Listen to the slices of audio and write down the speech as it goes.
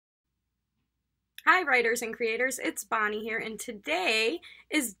Hi, writers and creators. It's Bonnie here, and today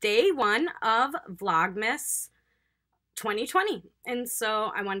is day one of Vlogmas 2020. And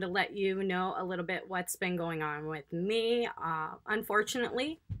so I wanted to let you know a little bit what's been going on with me.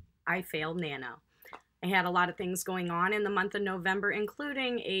 Unfortunately, I failed Nano. I had a lot of things going on in the month of November,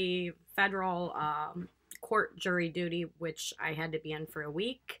 including a federal court jury duty, which I had to be in for a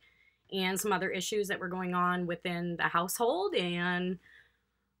week, and some other issues that were going on within the household and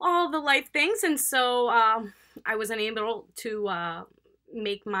all the life things. And so I was unable to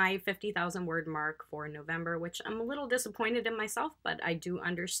make my 50,000 word mark for November, which I'm a little disappointed in myself, but I do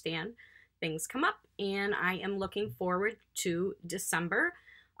understand things come up, and I am looking forward to December,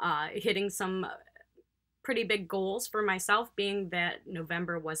 hitting some pretty big goals for myself, being that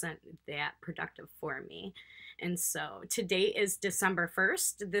November wasn't that productive for me. And so today is December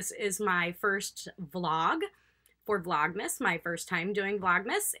 1st. This is my first vlog for Vlogmas, my first time doing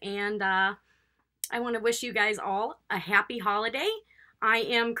Vlogmas, and I want to wish you guys all a happy holiday. I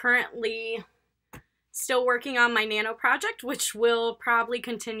am currently still working on my Nano project, which will probably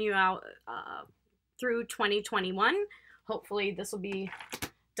continue out through 2021. Hopefully this will be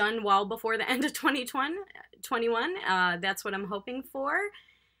done well before the end of 2021. That's what I'm hoping for.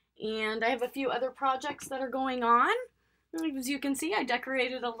 And I have a few other projects that are going on. As you can see, I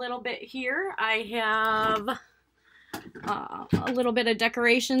decorated a little bit here. I have a little bit of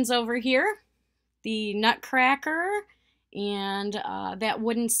decorations over here. The Nutcracker and that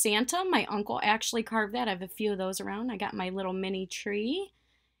wooden Santa. My uncle actually carved that. I have a few of those around. I got my little mini tree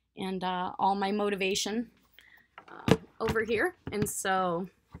and all my motivation over here. And so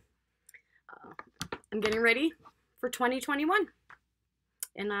I'm getting ready for 2021.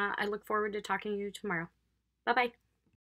 And I look forward to talking to you tomorrow. Bye-bye.